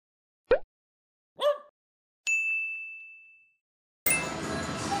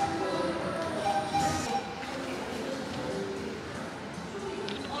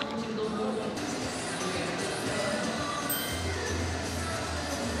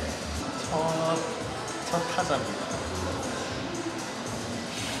첫 타자입니다.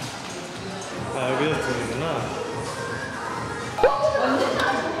 아, 여기서 들리구나.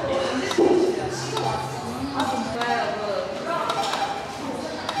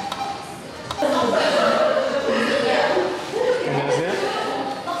 안녕하세요.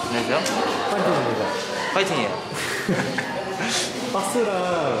 안녕하세요. 파이팅입니다. 파이팅이에요. 박스랑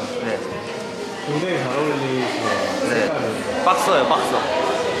네. 굉장히 잘 어울리시네요. 네. 박서요, 박서.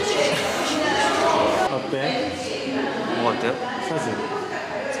 어때? 뭐가 어때요? 사진.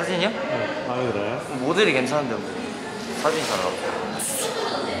 사진이요? 네, 마음에 들어요? 모델이 괜찮은데 뭐. 사진이 잘 나와.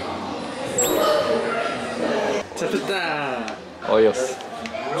 잡혔다. 어이없어.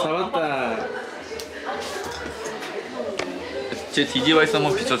 잡았다. 제 디지바이스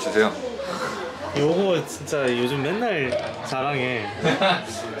한번 비춰주세요. 요거 진짜 요즘 맨날 자랑해.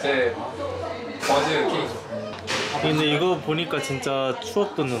 제 버즈 케이크. 근데 이거 보니까 진짜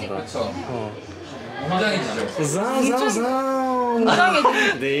추억 돋는다. 그쵸. 굉장히지죠. 굉장히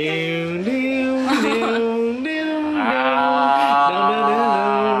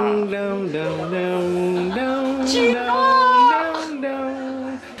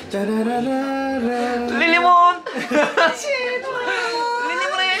릴리몬!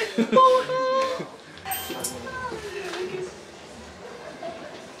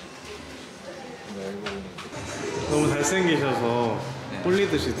 너무 잘생기셔서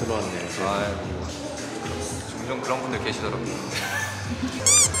홀리듯이 들어왔네요. 아이고, 종종 그런 분들 계시더라고요.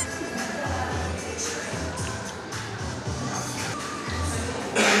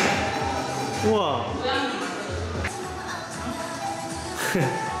 우와.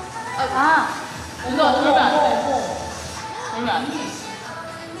 오늘 얼면 안 돼. 얼면 안 돼.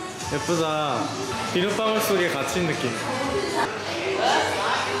 예쁘다. 비눗방울 속에 갇힌 느낌.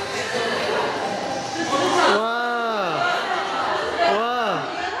 와. 와.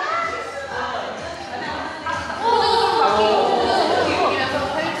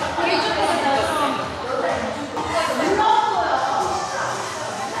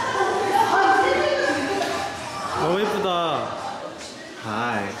 너무 예쁘다.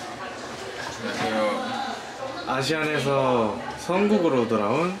 하이. 안녕하세요. 아시안에서 성국으로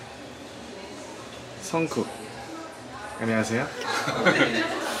돌아온 성국. 안녕하세요.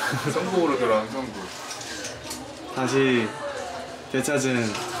 성국으로 돌아온 성국. 다시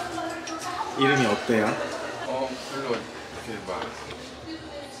되찾은 이름이 어때요? 별로 이렇게 막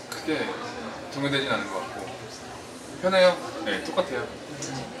크게 동요되진 않은 것 같고 편해요. 네, 똑같아요.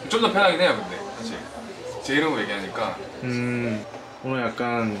 좀 더 편하긴 해요, 근데 사실 제 이름으로 얘기하니까. 오늘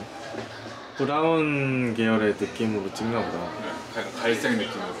약간 브라운 계열의 느낌으로 찍나 보다. 네, 약간 갈색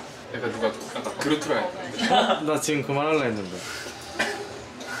느낌으로. 약간 누가 약간 그루트라 했는데. 나 지금 그만할라 했는데.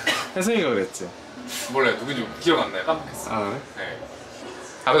 혜성이가 그랬지? 몰라요, 누군지 기억 안 나요. 깜빡했어. 아 그래? 네.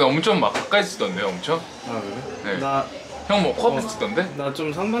 아 근데 엄청 막 가까이 찍던데요, 엄청? 아 그래? 네. 형 뭐 코앞에서 찍던데? 나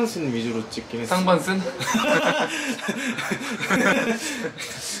좀 상반신 위주로 찍긴 했어. 상반슨?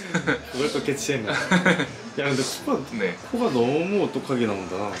 그걸 또 캐치했네. 야 근데 네. 코가 너무 오똑하게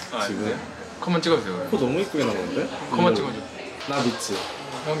나온다. 아, 지금. 네. 컷만 찍어주세요. 코 너무 이쁘게 나오는데? 컷만 찍어줘. 나 믿지?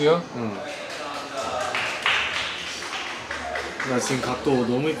 형이요? 응. 나 지금 각도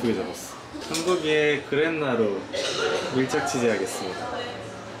너무 이쁘게 잡았어. 한국의 그랜나루 밀착 취재하겠습니다.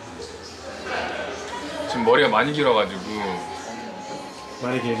 지금 머리가 많이 길어가지고.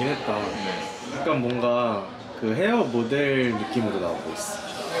 많이 길긴 했다. 네. 약간 뭔가 그 헤어 모델 느낌으로 나오고 있어.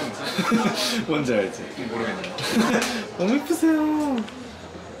 뭔지 알지? 모르겠네. 너무 이쁘세요.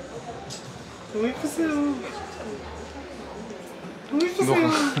 너무 이쁘세요. 너무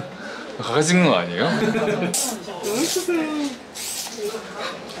이쁘세요. 가까이 찍는 거 아니에요? 너무 이쁘세요.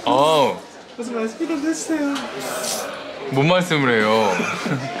 어우, 무슨 말씀이라도 해주세요. 뭔 말씀을 해요?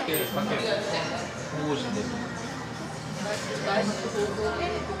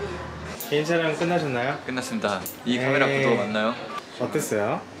 개인 촬영 끝나셨나요? 끝났습니다. 이 네. 카메라 구도 맞나요?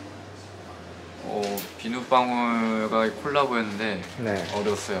 어땠어요? 비눗방울과 콜라보였는데 네.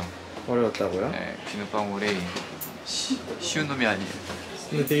 어려웠어요. 어려웠다고요? 네, 비눗방울이 쉬운 놈이 아니에요.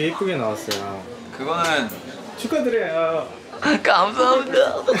 근데 되게 이쁘게 나왔어요. 그거는 축하드려요.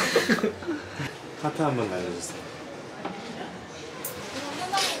 감사합니다. 하트 한번 날려주세요.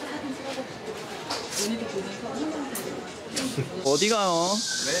 어디 가요?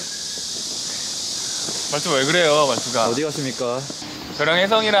 네? 말투 왜 그래요, 말투가? 어디 갔습니까? 저랑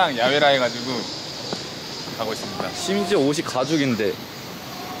혜성이랑 야외라 해가지고 가고 있습니다. 심지어 옷이 가죽인데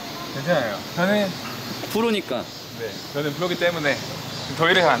괜찮아요. 저는 프로니까. 네, 저는 프로기 때문에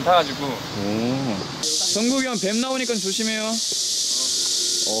더위를 잘 안 타가지고. 오. 성국이 형 뱀 나오니까 조심해요.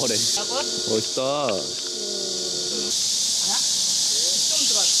 그래. 멋있다.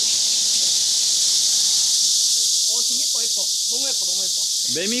 너무 예뻐, 너무 예뻐.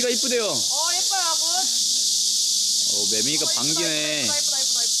 매미가 이쁘대요. 예뻐요, 군. 매미가 반기네.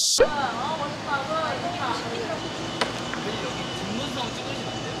 예쁘다. 멋있다, 군. 여기 뒷문성 찍으시면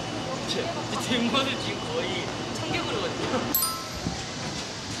안 돼요? 뒷문을 지금 거의 참개구리거든요.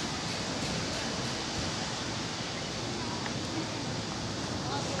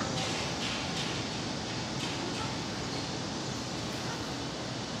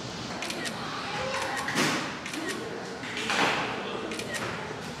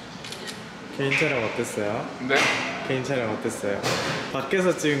 개인 촬영 어땠어요? 네? 개인 촬영 어땠어요?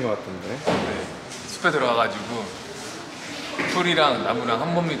 밖에서 찍은 것 같은데. 네. 숲에 들어가가지고 풀이랑 나무랑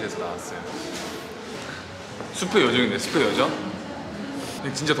한 몸이 돼서 나왔어요. 숲의 요정인데, 숲의 요정?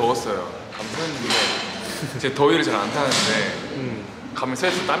 근데 진짜 더웠어요. 감사했는데 제 더위를 잘 안 타는데 가면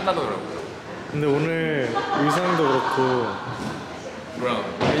셋이서 땀 나더라고요. 근데 오늘 의상도 그렇고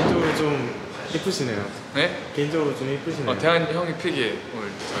뭐랑 개인적으로 좀 이쁘시네요. 네? 개인적으로 좀 이쁘시네요. 대한 형이 픽이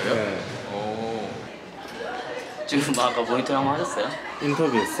오늘 저예요? 네. 오. 지금 아까 모니터 한번 하셨어요?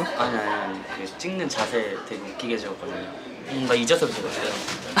 인터뷰했어? 아니 그 찍는 자세 되게 웃기게 찍었거든요. 나 이 자세로 찍었어요.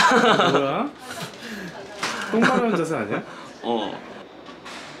 뭐야? 똥마려운 자세 아니야?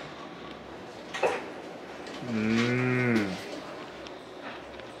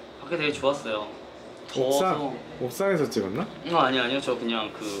 밖에 되게 좋았어요. 더워서. 옥상에서 찍었나? 아니요 저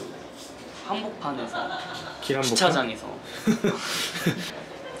그냥 그 한복판에서 길 한복판? 주차장에서.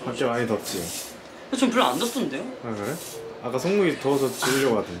 밖에 많이 덥지? 전 별로 안 덥던데요? 아 그래? 아까 성국이 더워서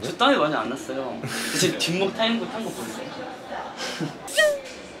지우려고 하던데? 저 땀이 많이 안 났어요. 제 뒷목 타는 거 보세요.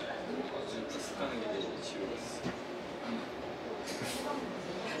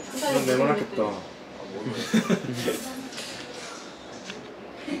 넌 내만하겠다.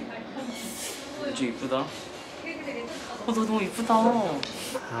 좀 이쁘다. 너 너무 이쁘다.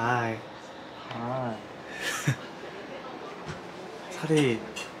 하이. 살이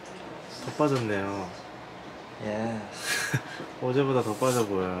더 빠졌네요. 예. 어제보다 더 빠져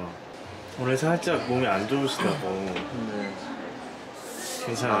보여요. 오늘 살짝 몸이 안 좋으시다고. 네.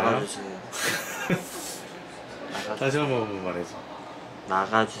 괜찮아요? 나가주세요. 다시 한 번 말해줘.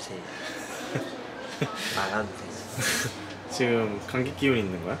 나가주세요. 나가주세요. 지금 감기 기운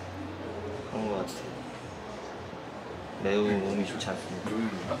있는 거야? 그런 것 같아요. 매우 몸이 좋지 않습니다.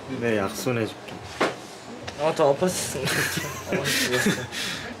 네, 약손해줄게. 더 엎었어.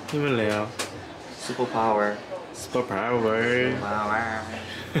 힘을 내요. 슈퍼 파워. 슈퍼 파워. 파워.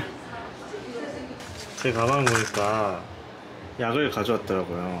 제 가방 보니까 약을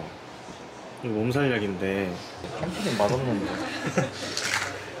가져왔더라고요. 이거 몸살약인데 한국엔 맛없는데.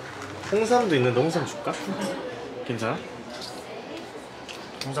 홍삼도 있는데 홍삼 줄까? 괜찮아?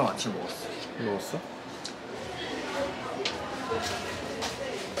 항상 아침 먹었어. 먹었어?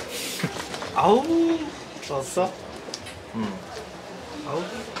 아우. 썼어? 응. 아우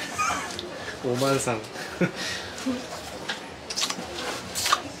 5만상.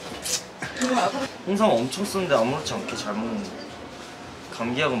 항상 엄청 쓰는데 아무렇지 않게 잘 먹는 거.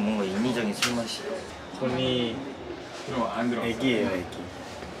 감기약은 뭔가 인위적인 술맛이야. 돈이 그럼 안 들어. 애기예요, 애기.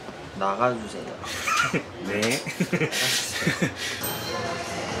 나가주세요. 네.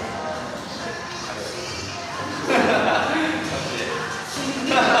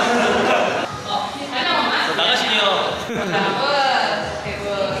 나가시면.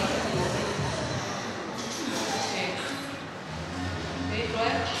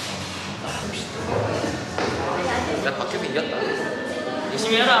 야 밖에서 이겼다.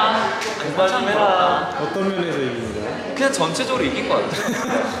 열심히 해라. 공부 좀 해라. 어떤 면에서 이긴 거야? 그냥 전체적으로 이긴 것 같아.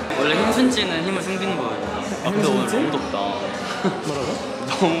 원래 힘순지는 힘을 숨기는 거예요. 근데 오늘 너무 덥다. 뭐라고?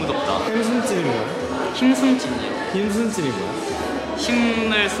 너무 덥다. 힘순찐이 뭐야? 힘순진이요. 힘순찐이 뭐야?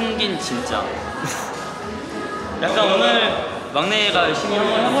 힘을 숨긴 진짜. 약간 오늘 막내가 열심히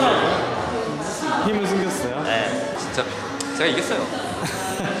한번 해보라고. 힘을 숨겼어요? 네. 진짜 제가 이겼어요.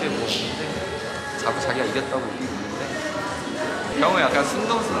 근데 뭐 자꾸 자기가 이겼다고 이기고 있는데 형은 약간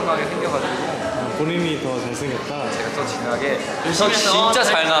순둥순둥하게 생겨가지고 본인이 더 잘생겼다? 제가 또 진하게 열심히 해서 진짜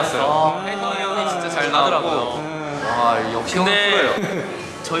잘 나왔어요. 혜동이 형이 진짜 잘 하더라고요. 나왔고 와 역시 형은 근데 프로예요.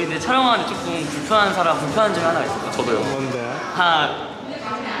 저희 내 촬영하는데 조금 불편한 점이 하나 있어요. 저도요. 뭔데요? 하나,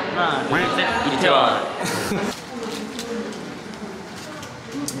 둘, 셋. 이태원.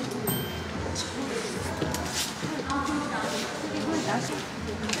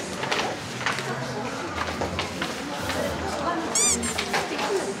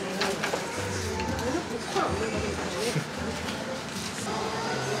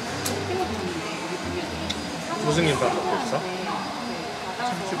 무슨 김밥 먹고 있어?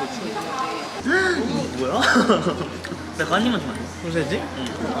 뭐야? 내가 한 입만 좀. 소세지?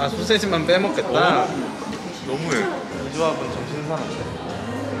 아 소세지만 빼먹겠다? 너무해. 그 조합은 좀 신선한데.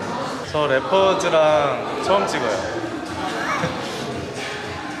 저 래퍼즈랑 처음 찍어요.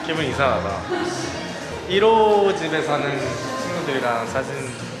 기분 이상하다. 1호 집에 사는 친구들이랑 사진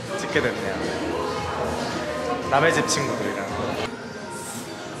찍게 됐네요. 남의 집 친구들이랑.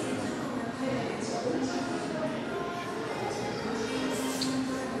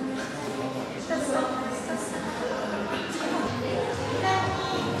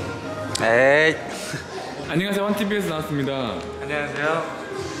 에이. 안녕하세요. 환TV에서 나왔습니다. 안녕하세요.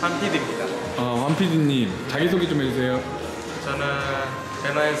 한PD입니다. 환PD님 자기소개 좀 해주세요. 저는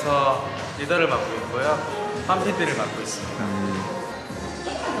배너에서 리더를 맡고 있고요. 한PD를 맡고 있습니다.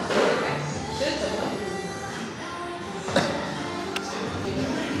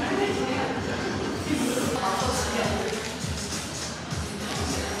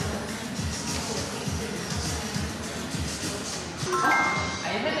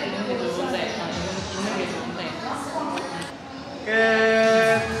 아니 살짝 있는 게 좋은데 있는 게 좋은데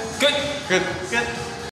끝. 끝! 끝.